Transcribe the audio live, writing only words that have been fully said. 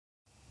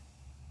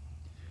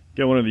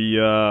Got one of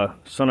the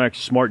Sonnax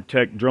Smart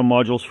Tech drum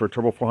modules for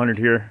Turbo 400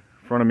 here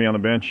in front of me on the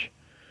bench.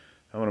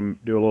 I'm going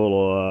to do a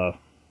little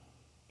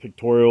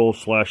pictorial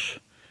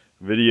slash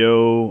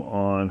video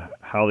on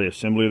how the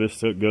assembly of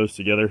this goes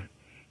together.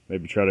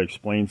 Maybe try to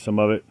explain some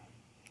of it.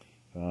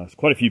 It's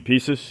quite a few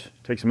pieces.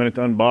 It takes a minute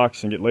to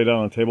unbox and get laid out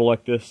on a table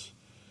like this.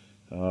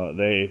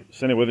 They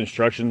send it with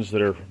instructions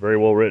that are very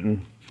well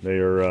written. They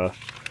are,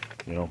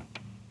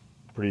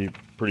 pretty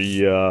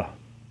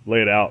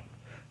laid out.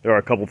 There are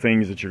a couple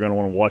things that you're going to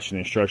want to watch in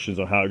the instructions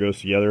on how it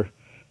goes together.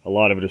 A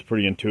lot of it is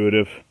pretty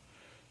intuitive,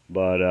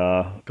 but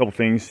a couple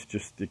things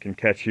just it can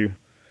catch you.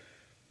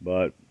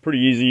 But pretty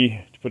easy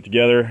to put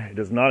together. It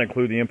does not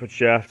include the input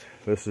shaft.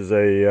 This is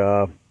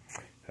a,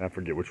 I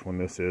forget which one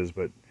this is,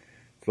 but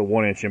it's a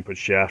 1-inch input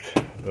shaft.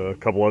 A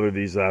couple other of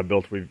these I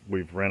built,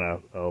 we've ran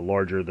a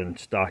larger than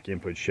stock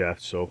input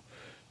shaft, so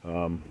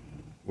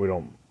we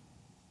don't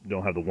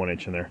have the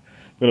 1-inch in there.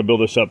 I'm going to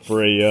build this up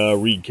for a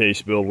reed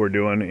case build. We're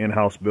doing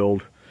in-house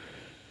build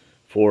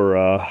for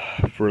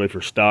really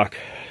for stock,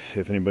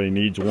 if anybody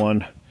needs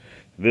one.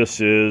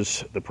 This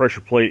is the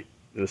pressure plate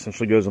that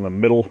essentially goes in the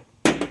middle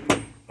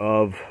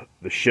of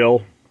the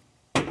shell.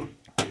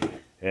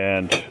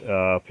 And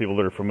people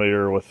that are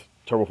familiar with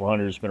Turbo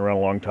 400, it's been around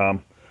a long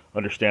time,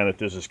 understand that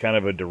this is kind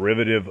of a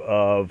derivative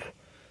of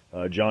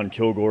John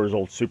Kilgore's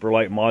old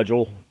Superlight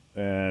module,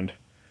 and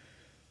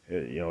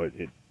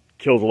it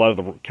kills a lot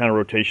of the counter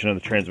rotation of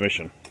the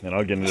transmission, and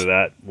I'll get into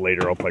that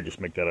later. I'll probably just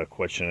make that a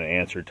question and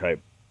answer type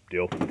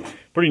deal.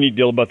 Pretty neat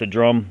deal about the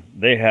drum,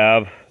 they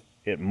have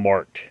it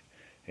marked,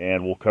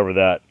 and we'll cover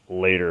that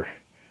later.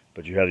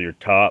 But you have your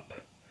top,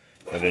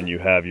 and then you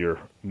have your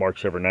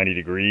marks every 90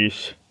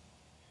 degrees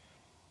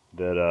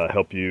that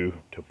help you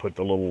to put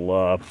the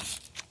little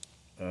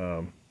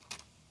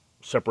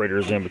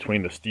separators in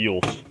between the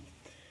steels.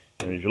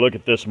 And if you look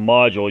at this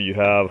module, you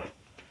have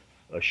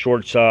a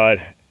short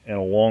side and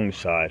a long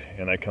side,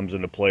 and that comes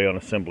into play on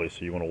assembly,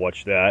 so you want to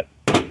watch that.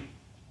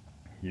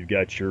 You've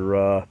got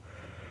your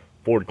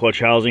forward clutch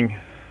housing,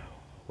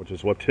 which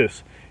is what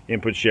this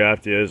input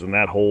shaft is, and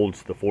that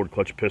holds the forward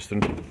clutch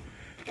piston,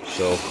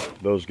 so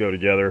those go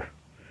together.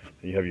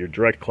 And you have your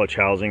direct clutch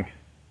housing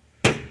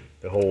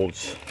that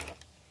holds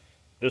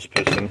this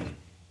piston,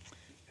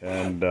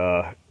 and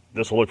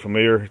this will look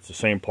familiar. It's the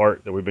same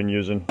part that we've been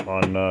using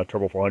on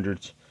Turbo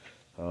 400s,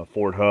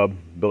 Ford hub,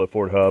 billet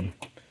Ford hub.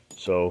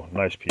 So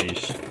nice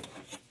piece,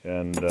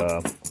 and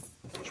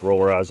it's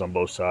rollerize on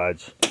both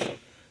sides.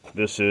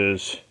 This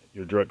is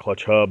your direct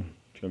clutch hub.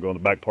 It's going to go in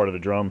the back part of the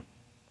drum.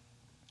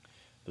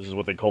 This is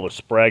what they call the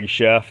sprag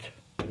shaft,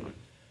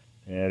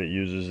 and it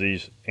uses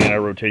these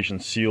anti-rotation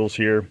seals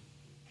here.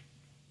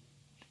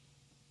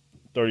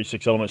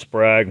 36 element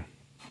sprag.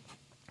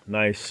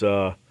 Nice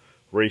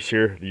race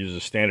here. It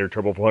uses standard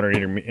Turbo 400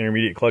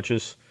 intermediate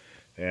clutches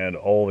and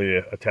all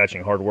the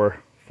attaching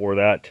hardware for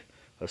that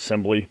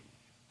assembly.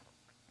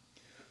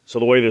 So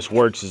the way this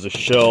works is the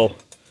shell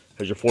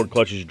has your forward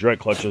clutches, your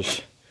direct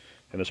clutches,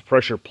 and this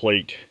pressure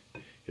plate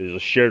is a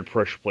shared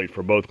pressure plate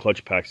for both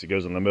clutch packs that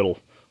goes in the middle,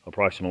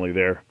 approximately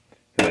there,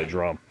 in the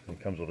drum.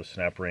 It comes with the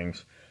snap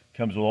rings. It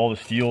comes with all the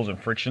steels and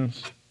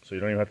frictions, so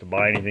you don't even have to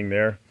buy anything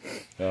there.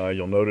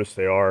 You'll notice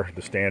they are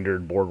the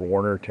standard Borg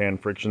Warner tan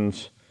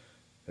frictions.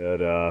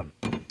 That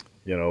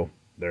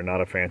they're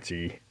not a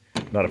fancy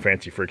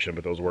friction,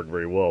 but those work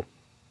very well.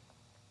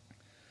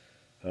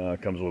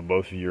 Comes with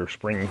both of your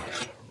spring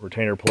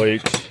retainer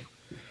plates.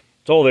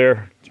 It's all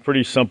there. It's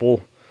pretty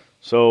simple.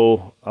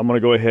 So I'm going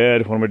to go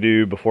ahead, what I'm going to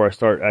do before I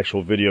start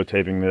actual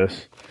videotaping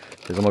this,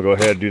 is I'm going to go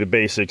ahead and do the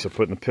basics of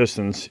putting the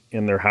pistons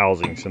in their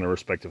housings, in their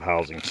respective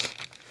housings.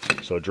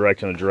 So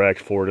direct and a direct,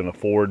 forward and a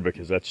forward,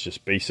 because that's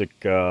just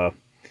basic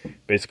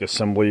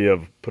assembly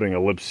of putting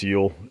a lip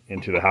seal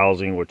into the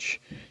housing,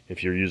 which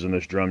if you're using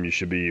this drum, you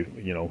should be,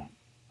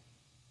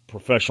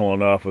 professional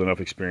enough with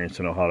enough experience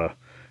to know how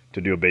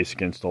to do a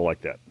basic install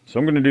like that. So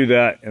I'm going to do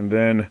that, and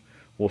then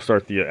we'll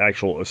start the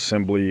actual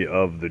assembly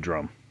of the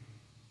drum.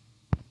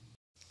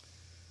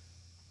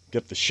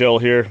 Get the shell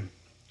here.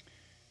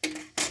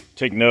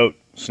 Take note,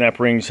 snap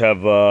rings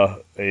have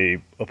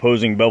a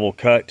opposing bevel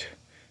cut,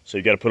 so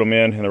you got to put them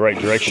in the right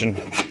direction.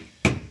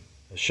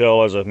 The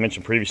shell, as I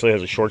mentioned previously,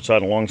 has a short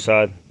side and a long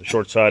side. The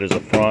short side is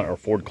a front or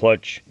forward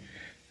clutch.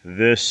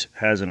 This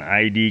has an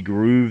ID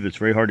groove that's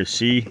very hard to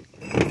see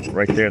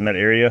right there in that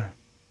area.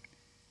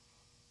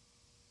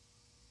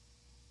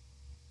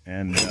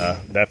 And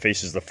that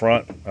faces the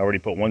front. I already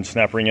put one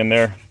snap ring in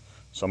there,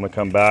 so I'm going to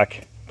come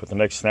back, put the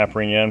next snap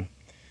ring in.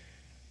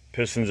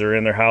 Pistons are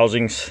in their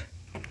housings.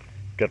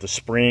 Got the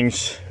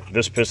springs.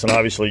 This piston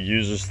obviously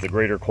uses the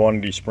greater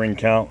quantity spring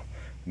count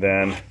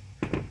than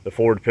the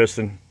forward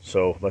piston,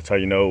 so that's how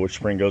you know which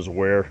spring goes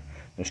where.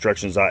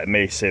 Instructions, I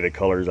may say the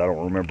colors, I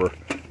don't remember,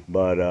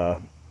 but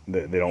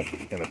they don't,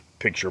 in the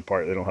picture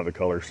part, they don't have the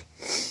colors.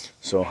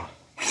 So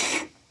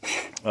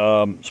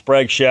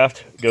sprag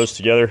shaft goes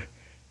together.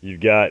 You've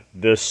got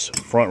this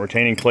front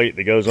retaining plate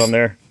that goes on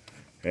there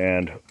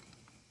and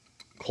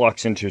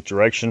clocks into its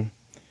direction.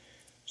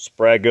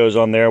 Sprag goes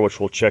on there, which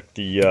we'll check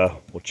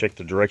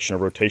the direction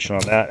of rotation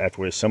on that after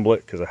we assemble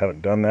it, because I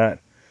haven't done that.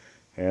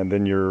 And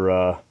then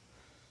your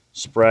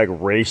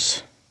Sprag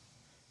race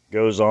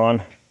goes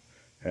on,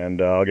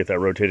 and I'll get that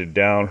rotated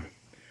down.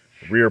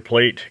 The rear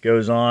plate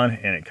goes on,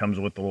 and it comes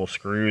with the little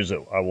screws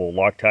that I will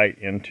Loctite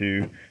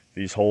into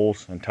these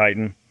holes and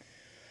tighten.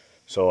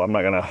 So I'm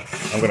gonna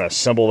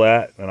assemble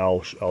that, and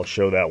I'll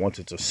show that once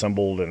it's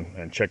assembled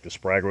and check the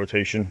Sprag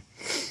rotation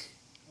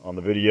on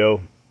the video.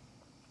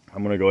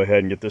 I'm gonna go ahead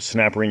and get this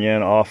snap ring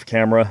in off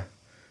camera,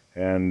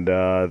 and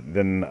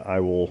then I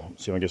will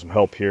see if I can get some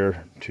help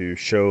here to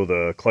show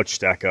the clutch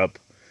stack up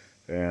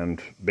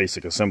and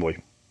basic assembly.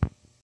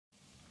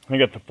 I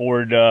got the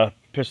forward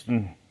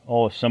piston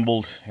all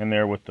assembled in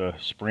there with the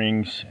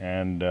springs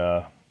and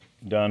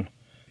done.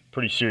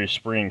 Pretty serious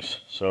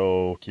springs,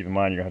 so keep in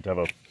mind you're gonna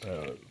have to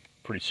have a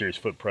pretty serious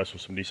foot press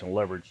with some decent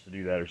leverage to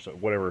do that, or so,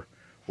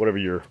 whatever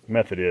your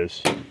method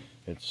is.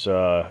 It's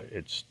gonna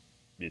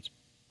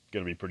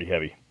be pretty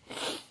heavy.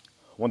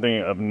 One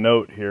thing of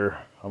note here,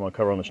 I'm gonna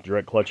cover on this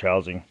direct clutch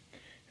housing.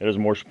 It has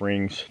more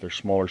springs, they're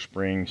smaller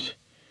springs,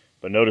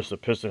 but notice the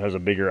piston has a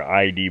bigger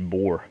ID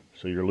bore,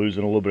 so you're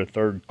losing a little bit of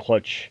third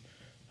clutch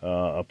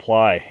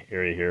apply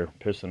area here,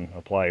 piston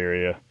apply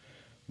area,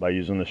 by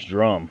using this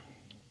drum.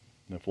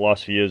 The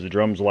philosophy is the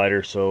drum's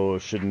lighter, so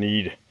it shouldn't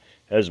need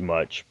as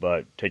much,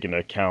 but take into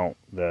account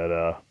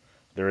that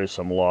there is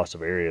some loss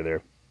of area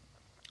there.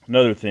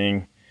 Another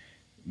thing,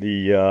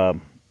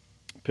 the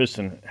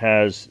piston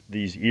has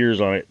these ears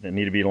on it that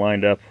need to be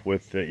lined up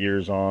with the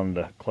ears on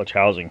the clutch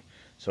housing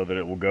so that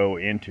it will go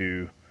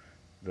into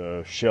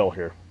the shell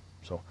here.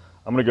 So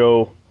I'm going to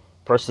go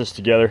press this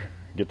together,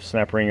 get the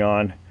snap ring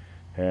on,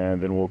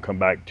 and then we'll come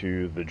back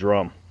to the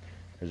drum.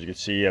 As you can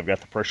see, I've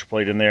got the pressure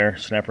plate in there,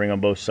 snap ring on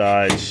both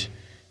sides,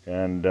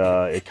 and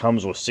it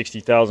comes with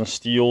 60,000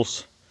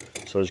 steels.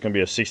 So there's going to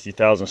be a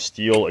 60,000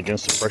 steel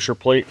against the pressure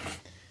plate,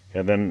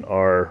 and then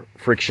our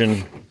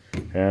friction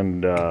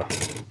and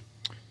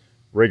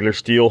regular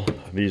steel.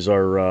 These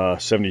are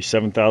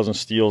 77,000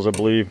 steels, I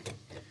believe.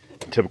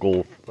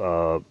 Typical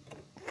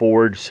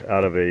Fords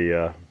out of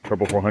a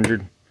Turbo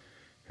 400,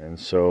 and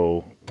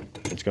so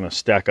it's going to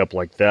stack up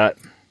like that.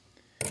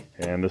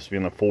 And this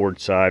being the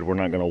forward side, we're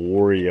not going to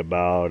worry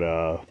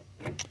about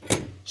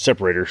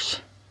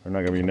separators. They're not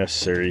going to be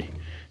necessary,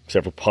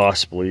 except for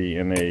possibly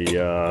in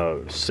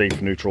a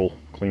safe neutral,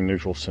 clean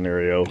neutral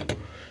scenario.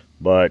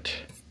 But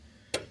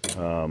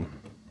I'm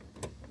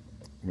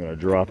going to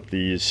drop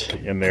these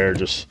in there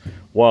just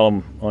while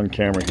I'm on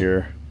camera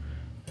here,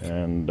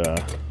 and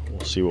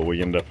we'll see what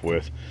we end up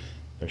with.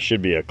 There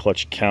should be a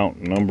clutch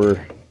count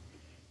number,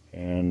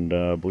 and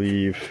I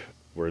believe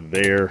we're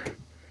there.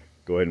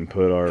 Go ahead and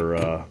put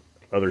our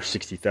other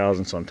 60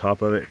 thousandths on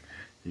top of it.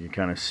 You can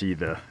kind of see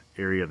the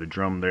area of the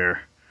drum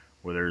there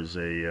where there's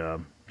a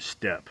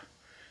step,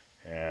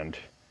 and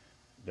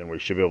then we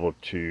should be able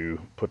to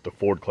put the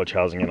forward clutch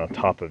housing in on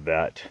top of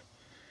that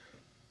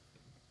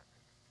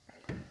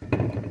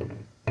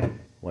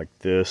like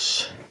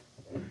this,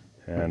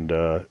 and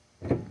then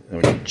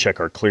we can check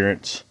our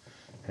clearance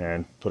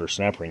and put our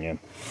snap ring in.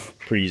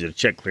 Pretty easy to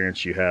check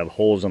clearance. You have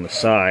holes on the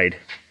side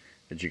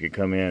that you can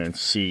come in and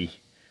see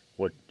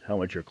how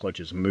much your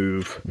clutches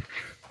move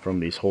from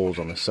these holes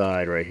on the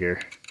side right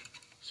here.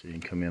 So you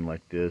can come in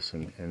like this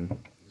and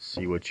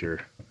see what your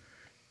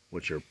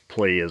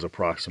play is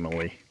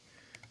approximately.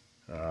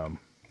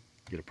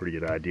 Get a pretty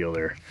good idea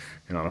there.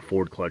 And on a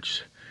forward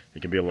clutch,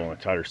 it can be a little on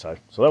the tighter side.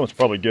 So that one's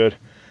probably good.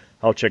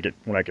 I'll check it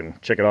when I can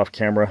check it off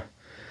camera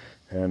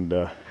and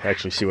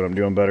actually see what I'm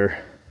doing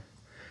better.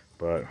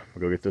 But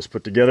we'll go get this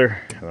put together,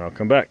 and then I'll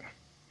come back.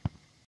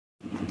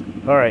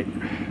 All right.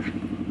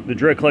 The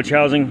direct clutch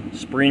housing,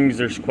 springs,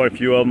 there's quite a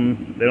few of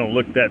them. They don't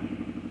look that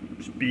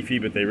beefy,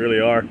 but they really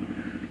are.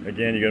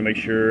 Again, you gotta make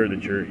sure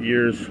that your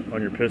ears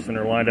on your piston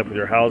are lined up with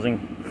your housing.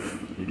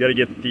 You gotta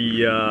get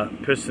the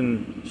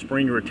piston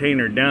spring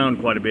retainer down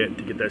quite a bit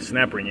to get that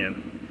snap ring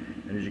in.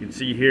 And as you can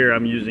see here,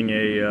 I'm using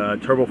a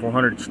Turbo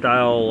 400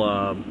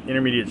 style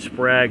intermediate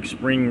Sprag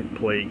spring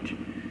plate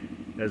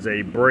as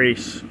a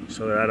brace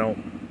so that I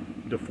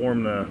don't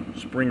deform the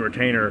spring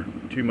retainer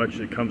too much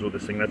that comes with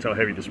this thing. That's how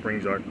heavy the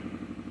springs are.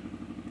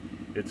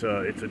 It's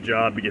a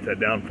job to get that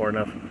down far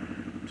enough.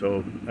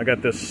 So I got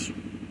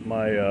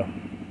my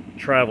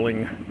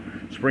traveling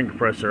spring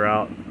compressor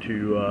out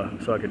to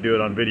so I could do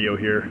it on video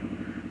here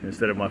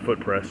instead of my foot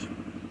press.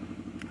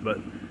 But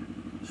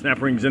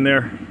snap ring's in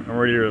there. I'm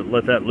ready to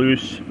let that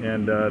loose,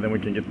 and then we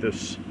can get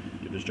this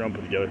drum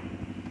put together.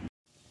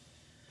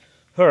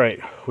 All right,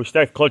 we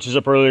stacked clutches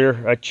up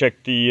earlier. I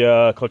checked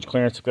the clutch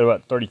clearance. I've got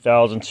about 30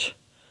 thousandths.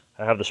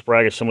 I have the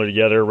Sprag assembly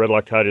together. Red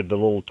Loctited the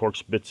little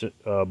Torx bits,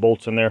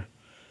 bolts in there.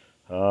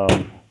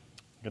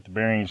 Got the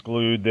bearings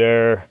glued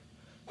there.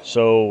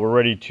 So we're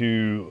ready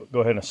to go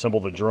ahead and assemble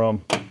the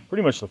drum.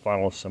 Pretty much the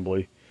final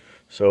assembly.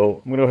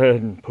 So I'm going to go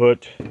ahead and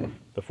put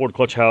the forward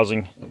clutch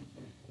housing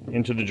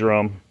into the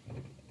drum.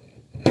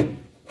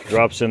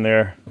 Drops in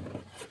there.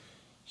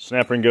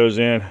 Snap ring goes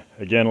in.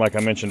 Again, like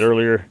I mentioned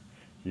earlier,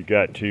 you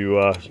got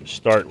to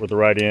start with the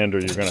right end, or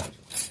you're going to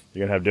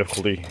you're gonna have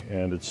difficulty,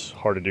 and it's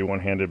hard to do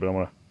one-handed, but I'm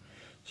gonna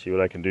see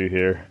what I can do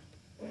here.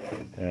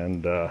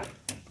 And there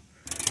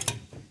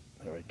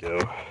we go.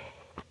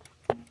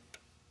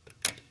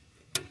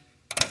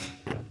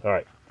 All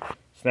right,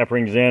 snap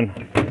rings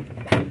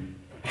in,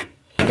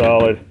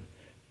 solid.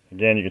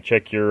 Again, you can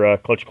check your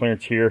clutch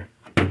clearance here.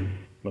 I'm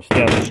gonna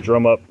stand this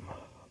drum up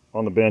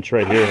on the bench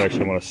right here.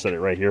 Actually, I'm gonna set it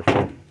right here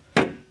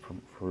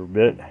for a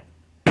bit.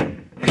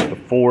 The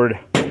forward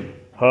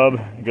hub,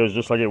 it goes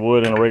just like it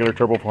would in a regular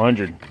Turbo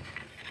 400.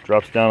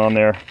 Drops down on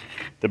there.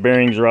 The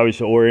bearings are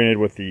obviously oriented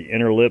with the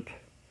inner lip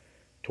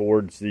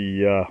towards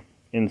the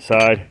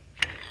inside.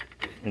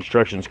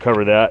 Instructions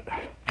cover that.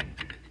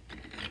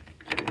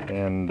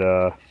 And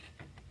go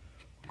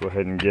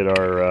ahead and get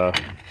our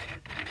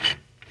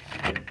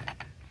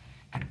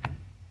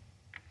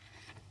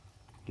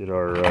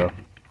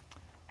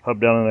hub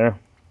down in there.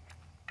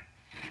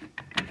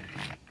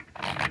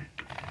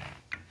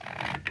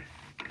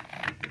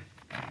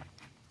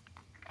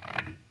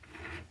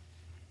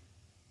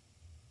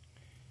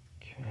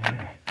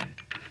 Okay.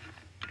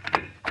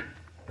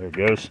 There it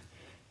goes.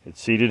 It's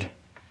seated.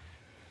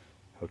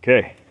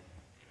 Okay.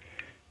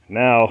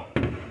 Now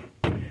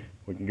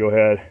we can go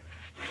ahead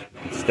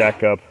and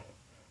stack up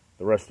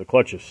the rest of the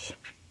clutches.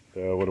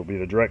 What will be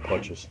the direct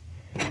clutches.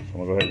 So I'm going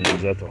to go ahead and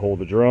use that to hold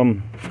the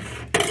drum.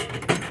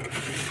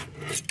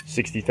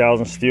 60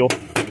 thousandths steel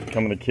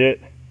come in the kit.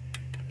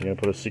 You're going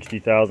to put a 60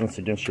 thousandths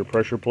against your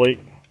pressure plate.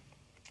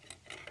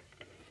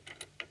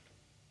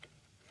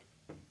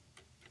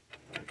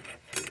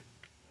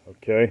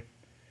 Okay.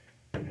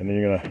 And then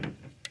you're going to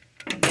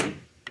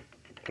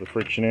put the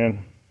friction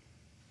in.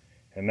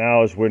 And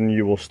now is when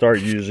you will start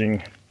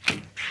using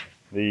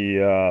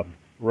the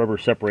rubber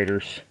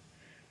separators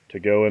to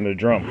go in the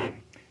drum.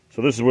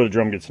 So this is where the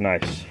drum gets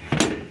nice.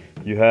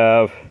 You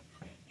have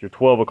your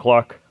 12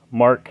 o'clock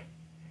mark,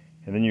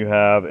 and then you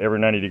have every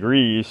 90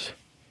 degrees,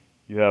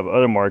 you have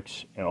other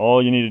marks, and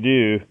all you need to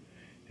do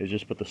is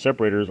just put the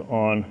separators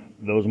on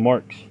those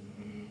marks.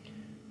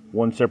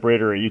 One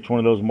separator at each one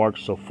of those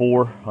marks, so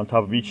 4 on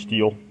top of each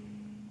steel,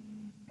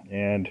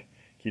 and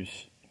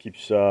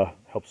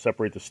helps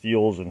separate the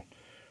steels and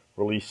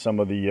release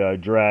some of the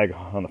drag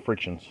on the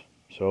frictions.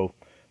 So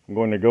I'm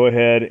going to go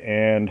ahead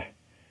and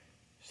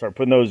start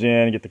putting those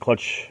in, get the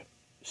clutch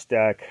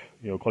stack,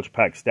 clutch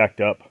pack stacked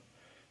up,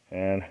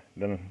 and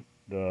then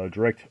the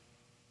direct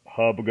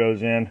hub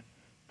goes in,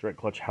 direct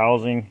clutch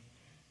housing,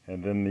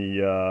 and then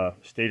the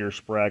stator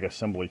sprag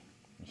assembly,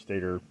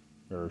 stator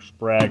or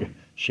sprag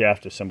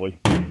shaft assembly,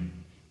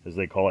 as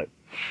they call it.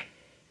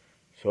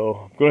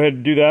 So go ahead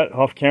and do that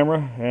off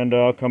camera, and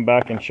I'll come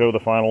back and show the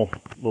final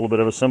little bit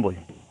of assembly.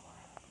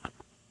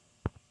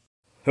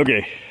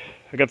 Okay,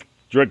 I got the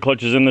direct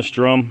clutches in this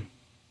drum,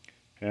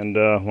 and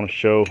I want to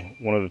show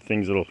one of the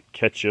things that'll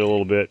catch you a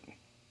little bit.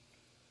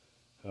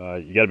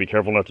 You got to be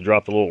careful not to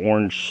drop the little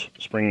orange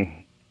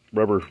spring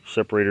rubber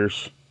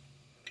separators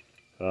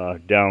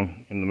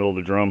down in the middle of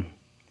the drum.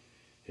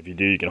 If you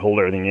do, you can hold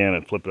everything in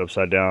and flip it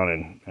upside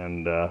down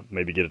and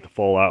maybe get it to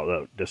fall out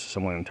without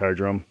disassembling the entire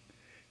drum.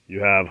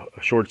 You have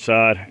a short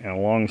side and a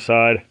long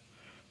side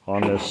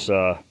on this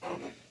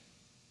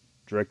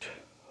direct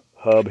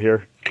hub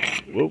here.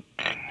 Whoop.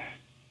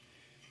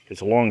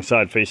 It's a long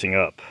side facing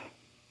up,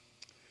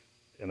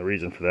 and the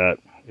reason for that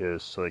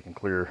is so they can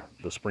clear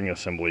the spring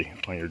assembly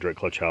on your direct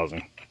clutch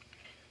housing.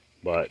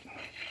 But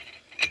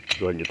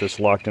go ahead and get this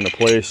locked into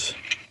place,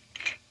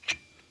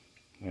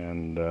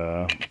 and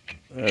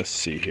let's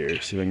see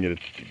here, see if I can get it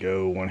to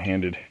go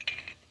one-handed.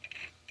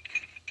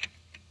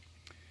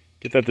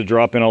 Get that to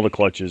drop in all the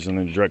clutches, and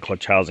then the direct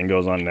clutch housing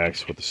goes on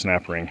next with the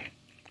snap ring.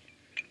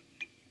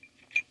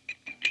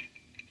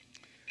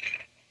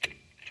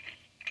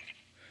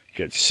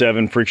 Get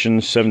 7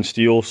 frictions, 7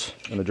 steels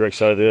on the direct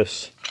side of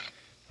this.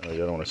 I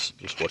don't want to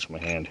just watch my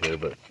hand here,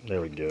 but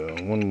there we go.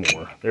 One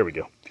more. There we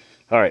go.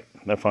 All right,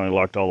 that finally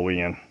locked all the way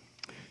in.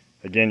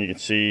 Again, you can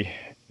see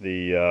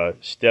the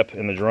step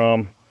in the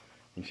drum.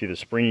 You can see the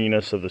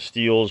springiness of the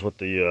steels with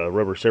the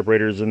rubber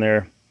separators in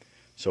there.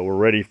 So we're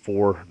ready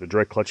for the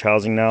direct clutch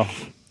housing now.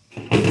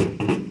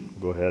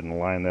 Go ahead and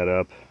line that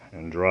up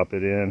and drop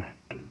it in.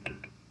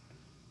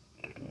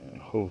 And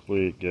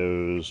hopefully it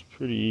goes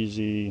pretty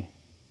easy.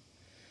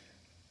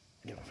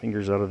 Get my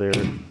fingers out of there.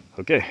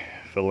 Okay,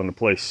 fell into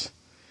place.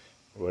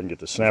 Go ahead and get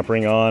the snap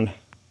ring on,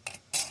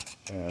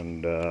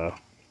 and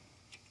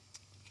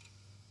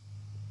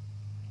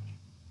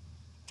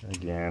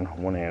again,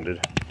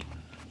 one-handed.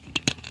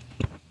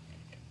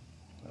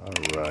 All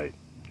right.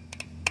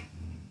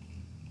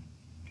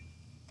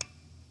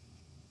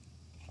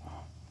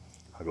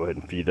 I'll go ahead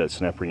and feed that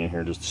snap ring in here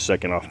in just a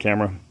second off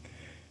camera.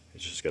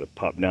 It's just got to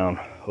pop down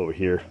over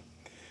here.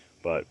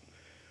 But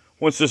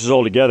once this is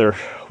all together,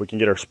 we can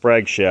get our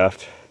sprag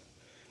shaft,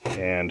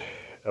 and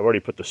I've already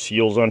put the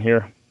seals on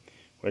here.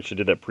 We actually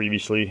did that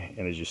previously,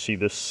 and as you see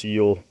this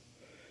seal,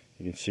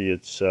 you can see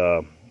it's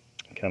kind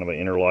of an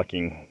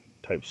interlocking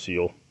type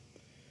seal,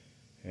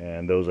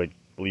 and those I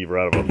believe are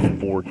out of a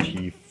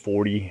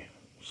 4T40.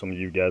 Some of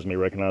you guys may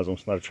recognize them.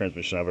 It's not a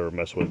transmission I've ever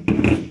messed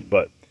with,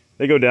 but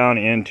they go down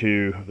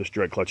into this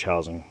direct clutch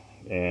housing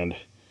and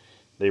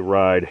they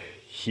ride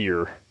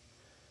here.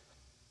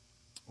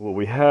 What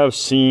we have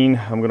seen,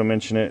 I'm going to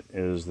mention it,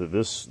 is that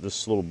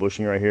this little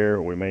bushing right here,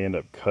 we may end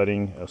up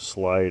cutting a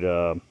slight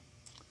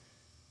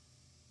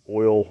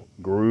oil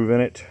groove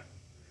in it,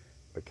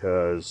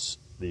 because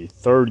the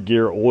third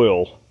gear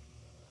oil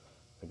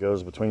that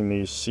goes between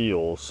these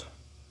seals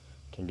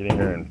can get in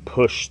here and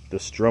push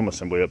this drum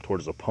assembly up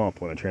towards the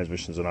pump when the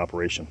transmission is in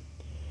operation.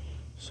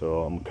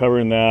 So I'm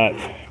covering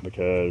that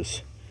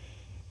because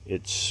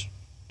it's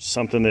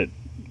something that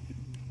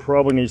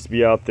probably needs to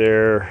be out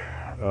there.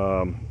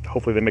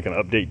 Hopefully they make an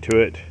update to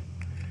it.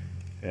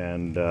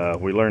 And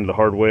we learned the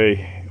hard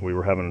way. We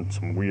were having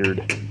some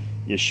weird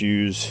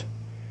issues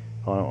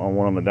on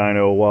one on the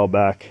dyno a while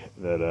back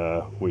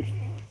that we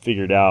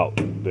figured out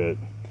that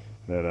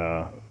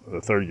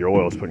the third gear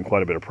oil is putting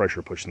quite a bit of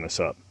pressure pushing this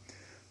up.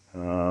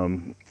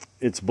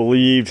 It's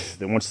believed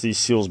that once these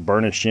seals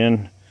burnish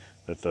in,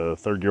 that the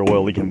third gear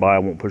oil leaking by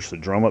won't push the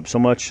drum up so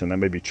much, and that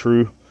may be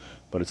true,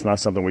 but it's not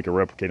something we can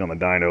replicate on the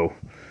dyno,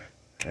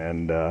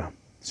 and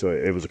so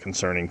it was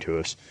concerning to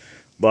us.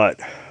 But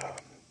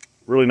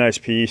really nice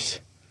piece.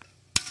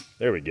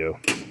 There we go.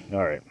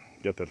 All right,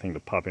 get that thing to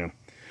pop in.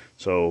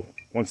 So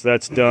once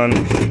that's done,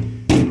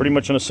 pretty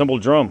much an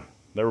assembled drum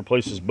that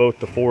replaces both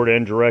the forward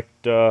and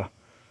direct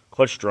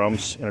clutch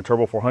drums in a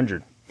Turbo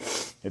 400.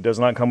 It does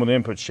not come with an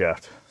input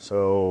shaft,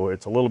 so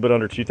it's a little bit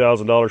under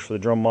 $2,000 for the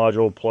drum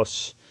module,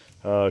 plus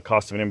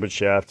cost of an input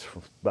shaft,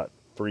 about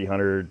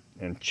 $300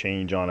 and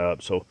change on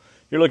up. So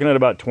you're looking at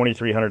about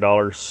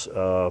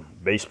 $2,300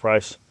 base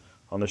price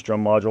on this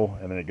drum module,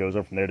 and then it goes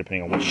up from there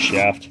depending on which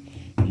shaft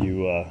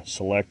you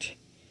select.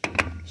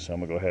 So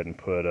I'm gonna go ahead and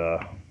put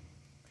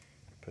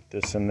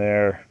this in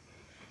there,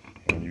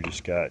 and you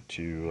just got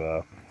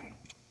to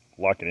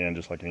lock it in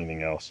just like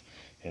anything else.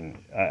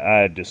 And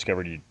I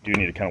discovered you do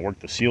need to kind of work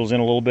the seals in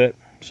a little bit,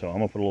 so I'm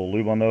gonna put a little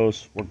lube on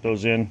those, work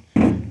those in,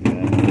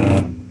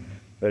 and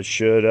that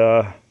should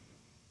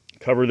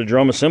cover the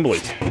drum assembly.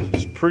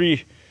 It's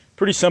pretty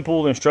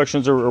simple. The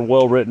instructions are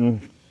well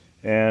written,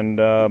 and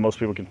most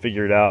people can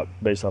figure it out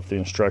based off the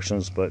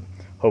instructions, but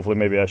hopefully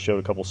maybe I showed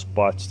a couple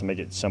spots to make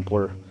it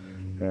simpler,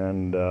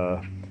 and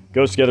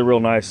goes together real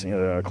nice. You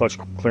know, the clutch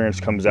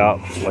clearance comes out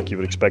like you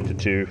would expect it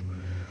to,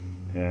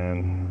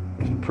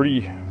 and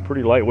pretty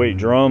lightweight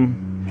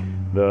drum.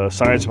 The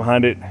science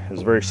behind it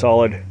is very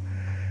solid.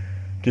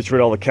 Gets rid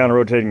of all the counter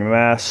rotating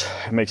mass.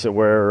 It makes it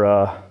where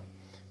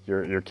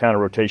your counter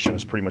rotation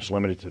is pretty much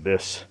limited to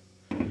this.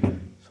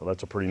 So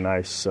that's a pretty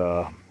nice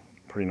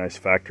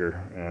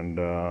factor, and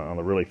on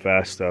the really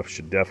fast stuff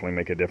should definitely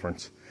make a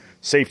difference.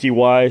 Safety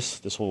wise,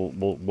 this will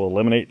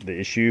eliminate the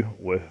issue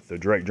with the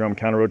direct drum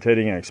counter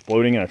rotating and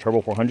exploding in a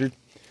Turbo 400.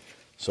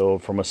 So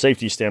from a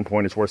safety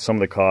standpoint, it's worth some of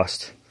the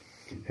cost.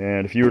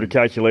 And if you were to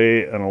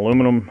calculate an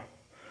aluminum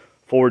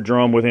forward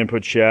drum with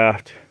input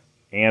shaft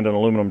and an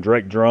aluminum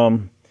direct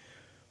drum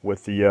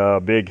with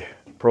the big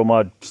Pro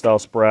Mod style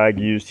sprag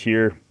used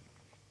here,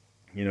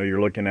 you know, you're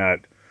looking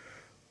at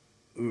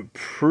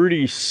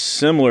pretty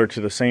similar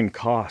to the same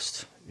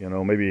cost, you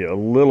know, maybe a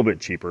little bit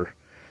cheaper.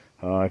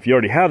 If you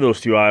already have those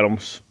two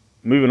items,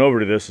 moving over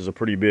to this is a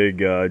pretty big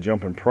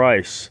jump in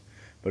price.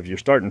 But if you're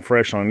starting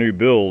fresh on a new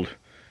build,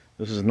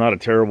 this is not a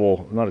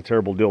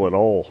terrible deal at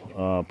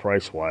all,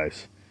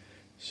 price-wise.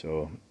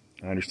 So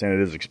I understand it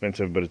is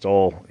expensive, but it's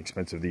all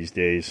expensive these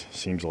days,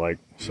 seems like.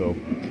 So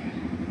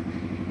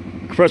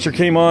compressor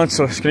came on,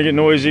 so it's gonna get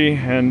noisy,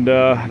 and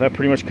that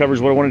pretty much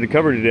covers what I wanted to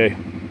cover today.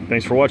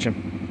 Thanks for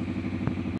watching.